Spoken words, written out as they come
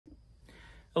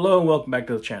Hello and welcome back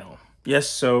to the channel. Yes,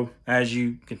 so as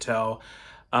you can tell,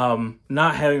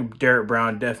 not having Derek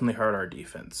Brown definitely hurt our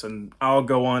defense. And I'll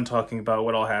go on talking about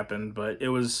what all happened, but it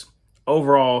was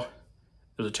overall,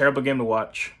 it was a terrible game to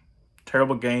watch,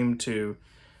 terrible game to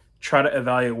try to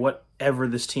evaluate whatever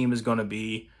this team is going to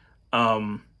be.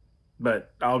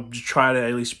 But I'll try to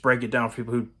at least break it down for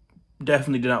people who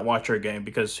definitely did not watch our game,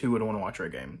 because who would want to watch our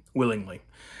game willingly?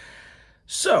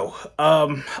 So,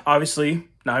 obviously,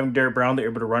 not having Derek Brown, they were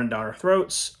able to run it down our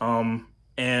throats.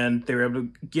 And they were able to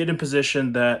get in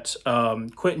position that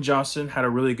Quentin Johnston had a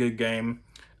really good game.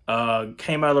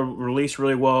 Came out of the release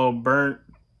really well, burnt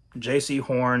J.C.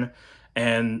 Horn,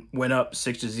 and went up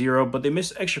 6-0. But they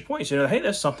missed extra points. Hey,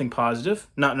 that's something positive.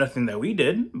 Not nothing that we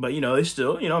did, but, they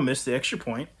still, missed the extra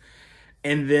point.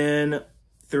 And then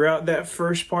throughout that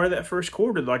first part of that first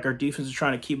quarter, like, our defense is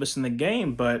trying to keep us in the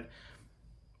game, but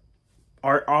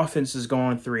our offense is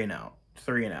going three and out.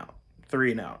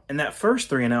 And that first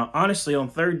 3 and out, honestly, on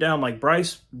third down, like,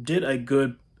 Bryce did a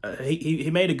good, he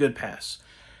made a good pass.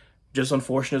 Just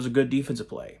unfortunate, it was a good defensive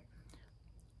play.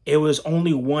 It was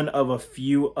only one of a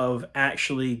few of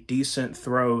actually decent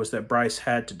throws that Bryce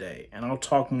had today. And I'll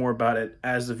talk more about it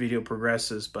as the video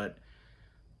progresses, but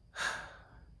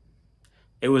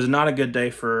it was not a good day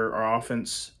for our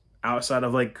offense outside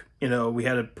of, like, we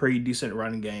had a pretty decent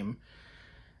running game.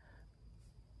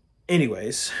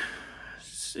 Anyways,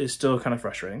 it's still kind of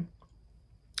frustrating.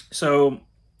 So,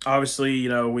 obviously,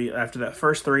 we, after that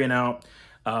first 3 and out,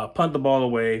 punt the ball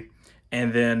away,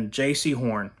 and then J.C.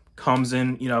 Horn comes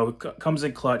in, comes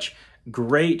in clutch.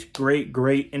 Great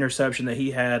interception that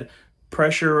he had.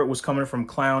 Pressure was coming from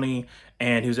Clowney,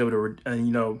 and he was able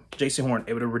to, J.C. Horn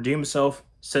able to redeem himself,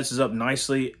 sets us up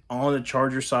nicely on the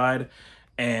Charger side,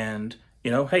 and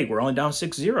hey, we're only down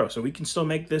 6-0, so we can still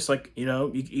make this, like, you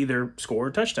can either score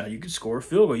a touchdown, you can score a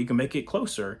field goal, you can make it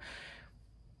closer.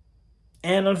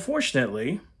 And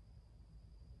unfortunately,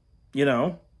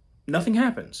 nothing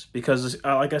happens because,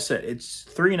 like I said, it's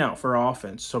 3 and out for our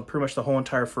offense, so pretty much the whole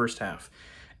entire first half.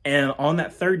 And on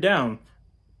that third down,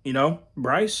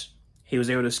 Bryce, he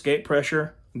was able to escape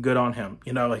pressure. Good on him.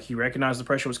 Like, he recognized the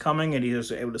pressure was coming and he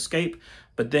was able to escape.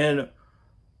 But then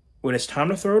when it's time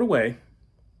to throw it away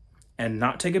and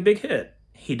not take a big hit,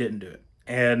 he didn't do it.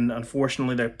 And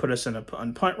unfortunately, they put us in a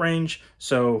punt range.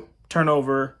 So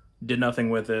turnover, did nothing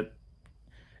with it.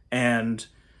 And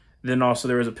then also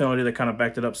there was a penalty that kind of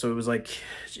backed it up. So it was like,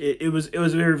 it was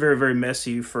very, very, very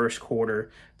messy first quarter.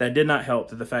 That did not help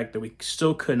to the fact that we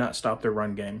still could not stop their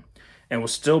run game. And will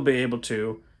still be able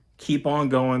to keep on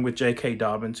going with J.K.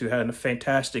 Dobbins, who had a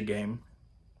fantastic game.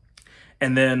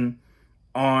 And then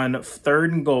on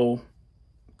 3rd and goal,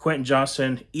 Quentin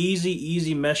Johnston,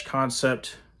 easy mesh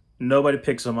concept. Nobody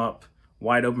picks him up.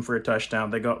 Wide open for a touchdown.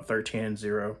 They go up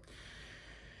 13-0.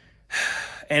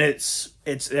 And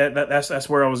that's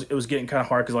where it was getting kind of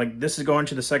hard, because, like, this is going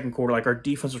to the second quarter. Like, our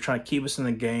defense was trying to keep us in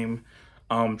the game,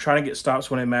 trying to get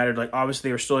stops when it mattered. Like, obviously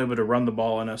they were still able to run the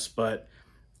ball on us, but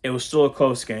it was still a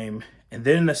close game. And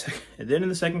then in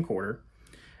the second quarter,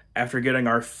 after getting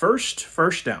our first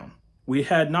down, we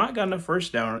had not gotten a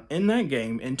first down in that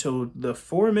game until the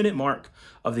 4-minute mark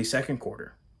of the second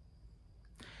quarter.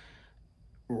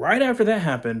 Right after that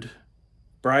happened,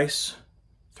 Bryce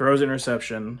throws an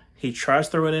interception. He tries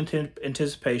to throw it into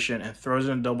anticipation and throws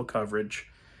it in double coverage,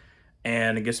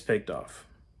 and it gets picked off.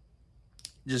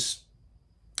 Just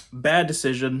bad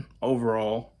decision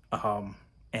overall.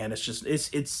 And it's just,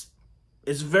 it's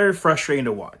very frustrating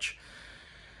to watch,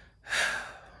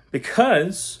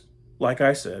 because, like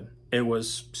I said, it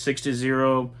was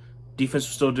 6-0. Defense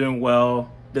was still doing well.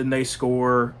 Then they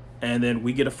score, and then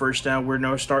we get a first down. We're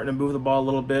now starting to move the ball a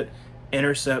little bit.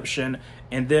 Interception.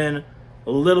 And then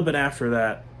a little bit after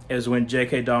that is when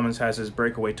J.K. Dobbins has his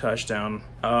breakaway touchdown,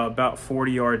 about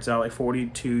 40 yards out, like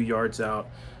 42 yards out.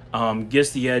 Gets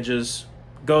the edges,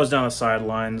 goes down the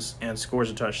sidelines, and scores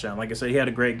a touchdown. Like I said, he had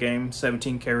a great game.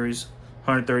 17 carries,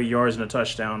 130 yards, and a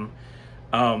touchdown.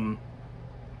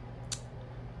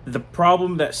 The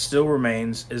problem that still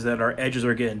remains is that our edges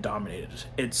are getting dominated.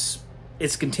 It's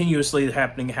continuously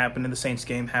happening in the Saints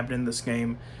game, happening in this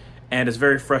game, and it's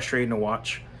very frustrating to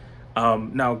watch.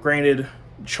 Now, granted,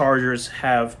 Chargers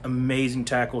have amazing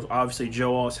tackles. Obviously,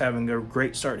 Joe is having a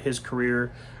great start to his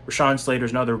career. Rashawn Slater's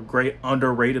another great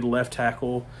underrated left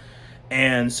tackle.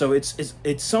 And so it's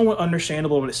somewhat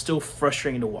understandable, but it's still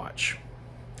frustrating to watch.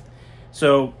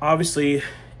 So obviously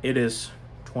it is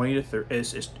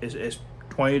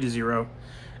 20-0,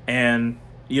 and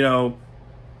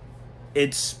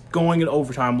it's going in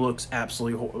overtime. Looks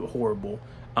absolutely horrible.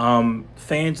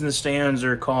 Fans in the stands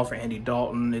are calling for Andy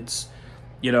Dalton. It's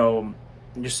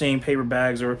you're seeing paper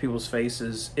bags over people's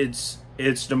faces.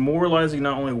 It's demoralizing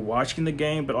not only watching the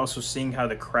game but also seeing how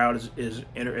the crowd is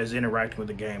interacting with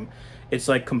the game. It's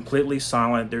like completely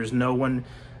silent. There's no one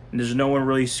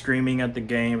really screaming at the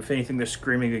game. If anything, they're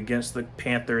screaming against the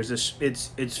Panthers.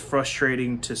 It's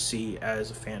frustrating to see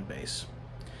as a fan base.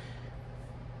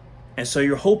 And so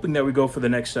you're hoping that we go for the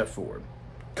next step forward.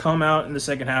 Come out in the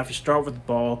second half, you start with the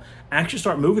ball, actually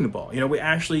start moving the ball. We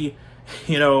actually,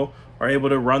 are able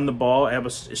to run the ball,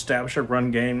 establish a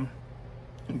run game.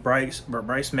 Bryce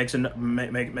makes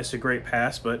a great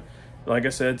pass, but like I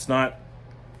said, it's not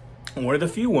one of the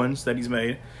few ones that he's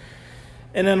made.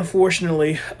 And then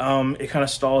unfortunately, it kind of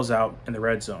stalls out in the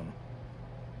red zone.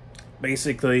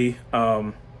 Basically,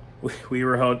 we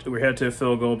were headed to a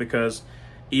field goal because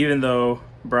even though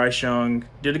Bryce Young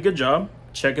did a good job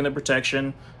checking the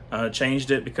protection,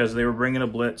 changed it because they were bringing a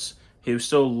blitz, he was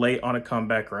still late on a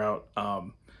comeback route.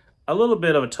 A little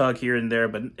bit of a tug here and there,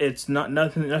 but it's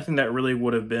nothing that really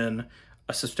would have been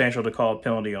a substantial to call a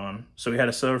penalty on. So we had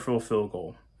a settle for a field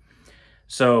goal.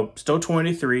 So still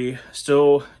 23,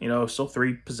 still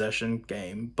 3 possession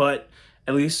game, but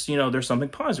at least, there's something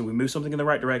positive. We moved something in the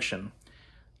right direction.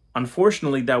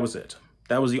 Unfortunately, that was it.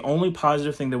 That was the only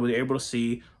positive thing that we were able to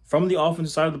see from the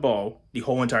offensive side of the ball the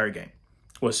whole entire game.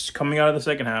 Was coming out of the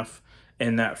second half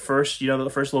and that first, the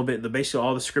first little bit, basically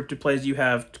all the scripted plays you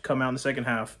have to come out in the second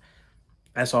half.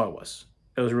 That's all it was.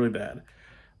 It was really bad.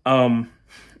 And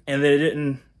then it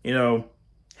didn't,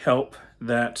 help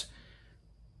that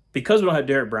because we don't have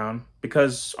Derrick Brown,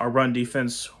 because our run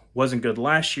defense wasn't good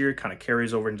last year, kind of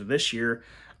carries over into this year,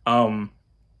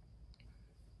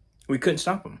 we couldn't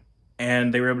stop them.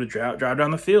 And they were able to drive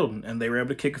down the field, and they were able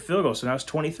to kick a field goal. So now it's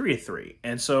 23-3.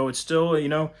 And so it's still,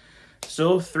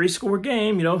 still a 3-score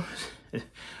game,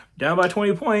 down by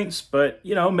 20 points. But,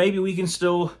 maybe we can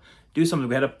still do something.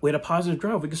 We had a positive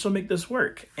drive. We can still make this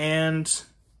work. And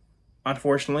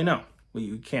unfortunately, no,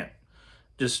 we can't.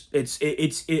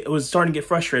 It was starting to get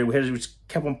frustrated. We just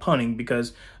kept on punting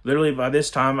because literally by this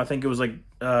time, I think it was like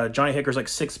Johnny Hicker's like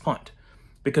 6th punt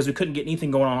because we couldn't get anything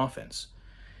going on offense.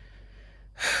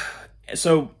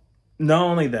 So not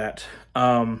only that,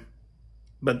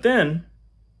 but then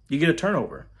you get a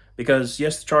turnover because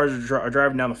yes, the Chargers are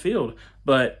driving down the field,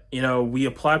 but we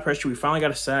applied pressure. We finally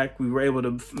got a sack. We were able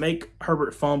to make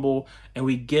Herbert fumble, and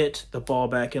we get the ball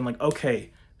back in. Like,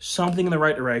 okay, something in the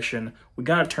right direction. We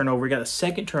got a turnover. We got a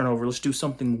second turnover. Let's do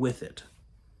something with it.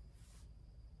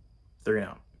 3 and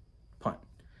out, punt.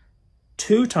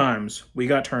 2 times we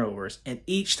got turnovers, and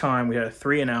each time we had a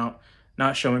 3 and out,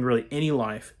 not showing really any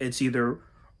life. It's either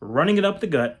running it up the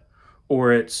gut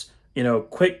or it's,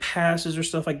 quick passes or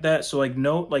stuff like that. So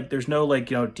there's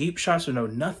no deep shots or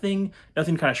nothing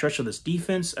kind of stretch of this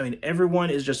defense. I mean, everyone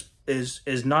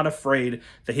is not afraid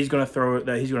that he's going to throw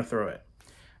it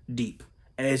deep.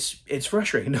 And it's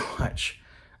frustrating to watch.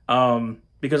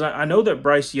 Because I know that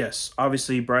Bryce, yes,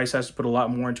 obviously Bryce has to put a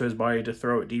lot more into his body to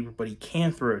throw it deeper, but he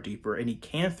can throw it deeper and he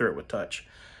can throw it with touch.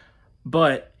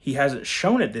 But he hasn't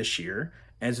shown it this year,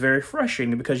 and it's very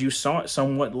frustrating because you saw it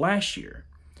somewhat last year.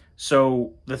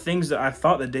 So the things that I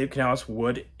thought that Dave Canales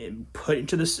would put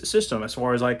into the system, as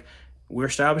far as we're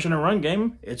establishing a run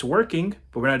game, it's working,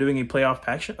 but we're not doing any playoff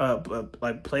action,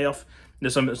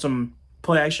 there's some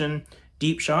play action,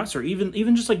 deep shots, or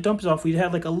even just dumps off. We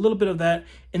had a little bit of that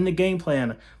in the game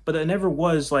plan, but that never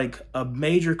was a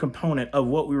major component of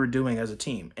what we were doing as a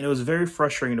team, and it was very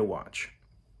frustrating to watch.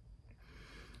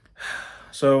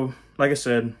 So, like I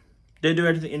said, didn't do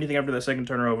anything after that second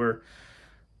turnover.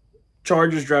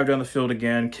 Chargers drive down the field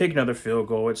again, kick another field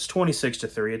goal. It's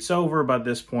 26-3. It's over by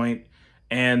this point,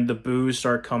 and the boos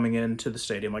start coming into the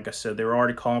stadium. Like I said, they were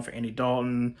already calling for Andy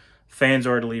Dalton. Fans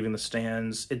are already leaving the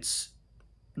stands. It's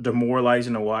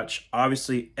demoralizing to watch.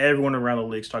 Obviously, everyone around the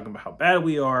league is talking about how bad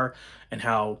we are and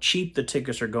how cheap the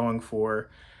tickets are going for.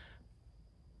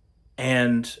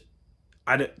 And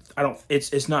I don't.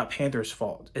 It's not Panthers'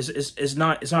 fault. It's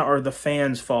not the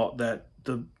fans' fault that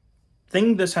the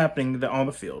thing that's happening on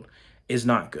the field is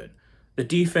not good. The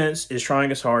defense is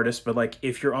trying its hardest, but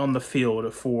if you're on the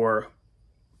field for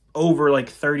over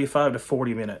 35 to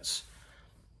 40 minutes,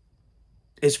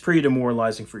 it's pretty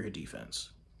demoralizing for your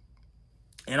defense.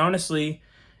 And honestly,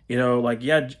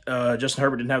 Justin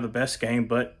Herbert didn't have the best game,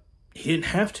 but he didn't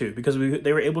have to because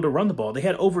they were able to run the ball. They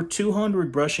had over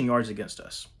 200 rushing yards against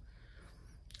us.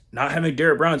 Not having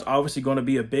Derrick Brown is obviously going to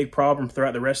be a big problem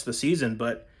throughout the rest of the season,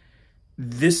 but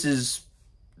this is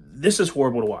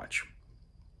horrible to watch.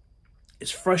 It's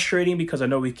frustrating because I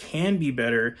know we can be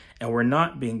better and we're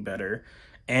not being better,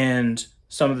 and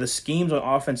some of the schemes on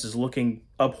offense is looking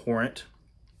abhorrent.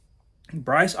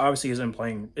 Bryce obviously isn't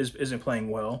playing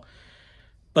well.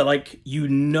 But like, you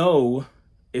know,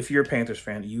 if you're a Panthers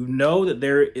fan, you know that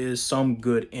there is some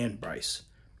good in Bryce,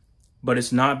 but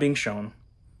it's not being shown.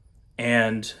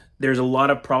 And there's a lot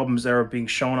of problems that are being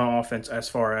shown on offense as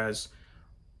far as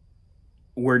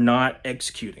we're not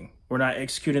executing. We're not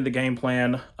executing the game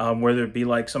plan, whether it be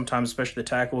like sometimes, especially the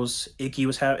tackles. Icky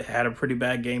had a pretty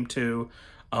bad game too.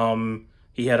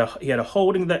 He had a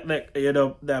holding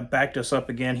that backed us up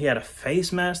again. He had a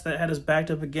face mask that had us backed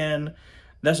up again.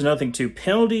 That's another thing too.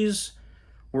 Penalties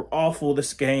were awful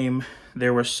this game.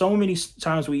 There were so many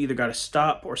times we either got to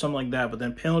stop or something like that, but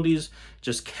then penalties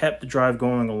just kept the drive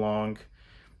going along.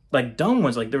 Like dumb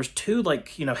ones, like there was two,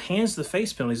 like, you know, hands to the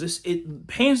face penalties.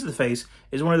 Hands to the face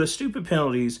is one of the stupid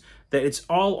penalties that it's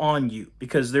all on you,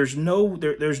 because there's no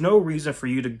reason for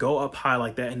you to go up high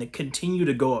like that and to continue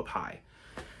to go up high.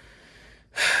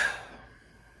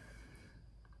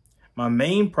 My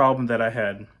main problem that I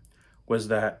had was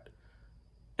that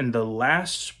in the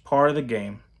last part of the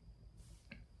game,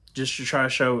 just to try to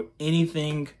show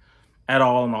anything at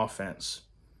all in offense,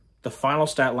 the final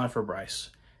stat line for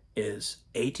Bryce is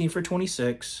 18 for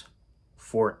 26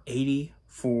 for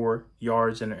 84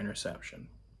 yards and an interception.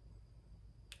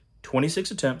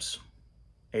 26 attempts,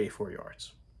 84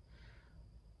 yards.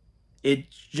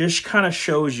 It just kind of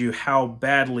shows you how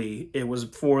badly it was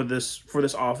for this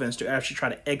offense to actually try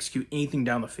to execute anything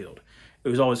down the field. It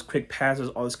was always quick passes,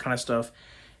 all this kind of stuff.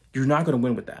 You're not going to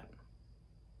win with that.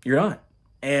 You're not.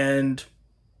 And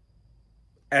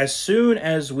as soon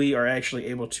as we are actually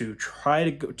able to try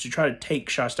to take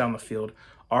shots down the field,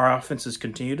 our offenses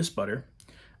continue to sputter.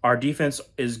 Our defense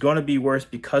is going to be worse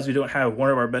because we don't have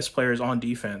one of our best players on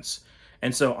defense.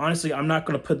 And so honestly, I'm not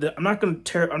going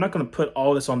to put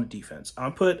all this on the defense.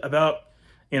 I'm put about,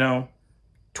 20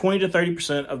 to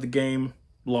 30% of the game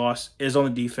loss is on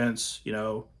the defense.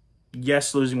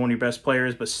 Yes, losing one of your best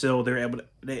players, but still they're able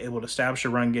to establish a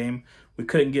run game. We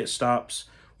couldn't get stops.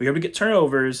 We were able to get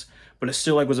turnovers, but it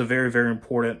still was a very, very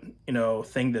important,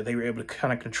 thing that they were able to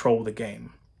kind of control the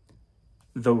game.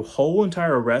 The whole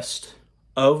entire rest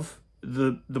of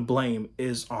the blame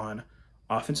is on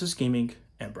offensive scheming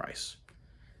and Bryce.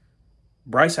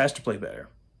 Bryce has to play better.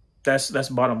 That's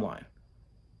bottom line.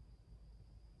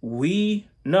 We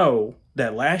know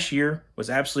that last year was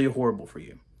absolutely horrible for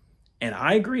you. And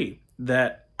I agree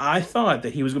that I thought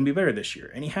that he was going to be better this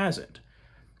year, and he hasn't.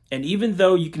 And even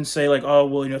though you can say like, oh,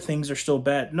 well, things are still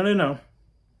bad. No.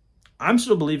 I'm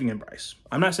still believing in Bryce.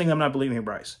 I'm not saying I'm not believing in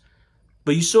Bryce.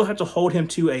 But you still have to hold him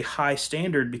to a high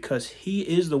standard because he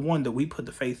is the one that we put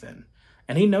the faith in.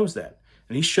 And he knows that.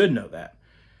 And he should know that.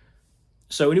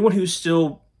 So anyone who's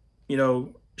still,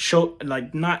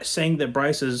 not saying that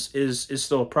Bryce is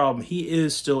still a problem, he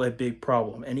is still a big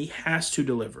problem. And he has to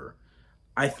deliver.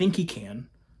 I think he can.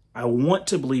 I want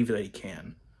to believe that he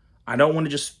can. I don't want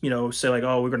to just, say like,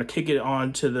 oh, we're going to kick it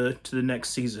on to the next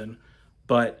season.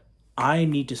 But I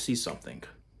need to see something.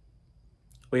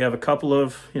 We have a couple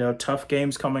of, tough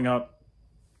games coming up.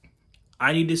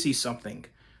 I need to see something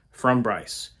from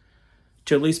Bryce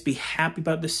to at least be happy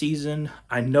about the season.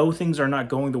 I know things are not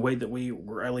going the way that we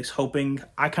were at least hoping.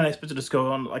 I kind of expected this to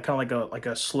go on like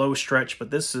a slow stretch, but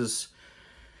this is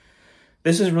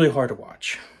really hard to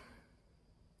watch.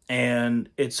 And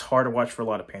it's hard to watch for a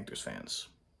lot of Panthers fans.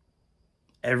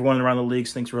 Everyone around the league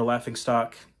thinks we're a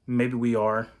laughingstock. Maybe we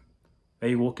are.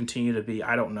 Maybe we'll continue to be.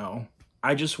 I don't know.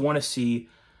 I just want to see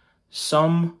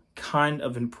some kind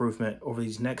of improvement over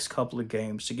these next couple of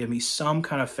games to give me some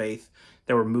kind of faith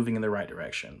that we're moving in the right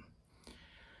direction.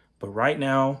 But right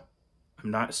now,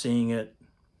 I'm not seeing it.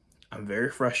 I'm very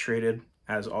frustrated,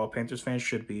 as all Panthers fans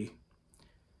should be.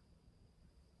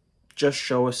 Just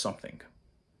show us something.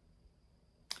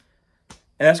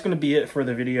 And that's going to be it for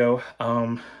the video.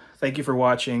 Thank you for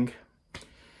watching.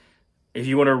 If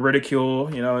you want to ridicule,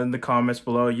 in the comments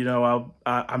below,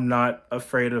 I'm not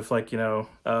afraid of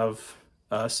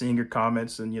seeing your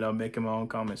comments and, making my own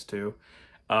comments too.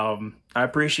 I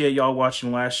appreciate y'all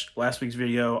watching last week's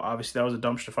video. Obviously that was a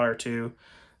dumpster fire too.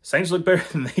 Saints look better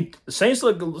than the Saints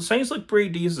look pretty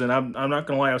decent. I'm not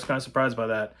going to lie. I was kind of surprised by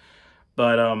that,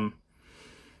 but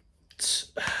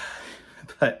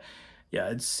yeah,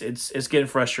 it's getting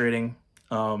frustrating.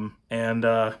 And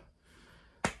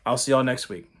I'll see y'all next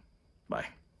week. Bye.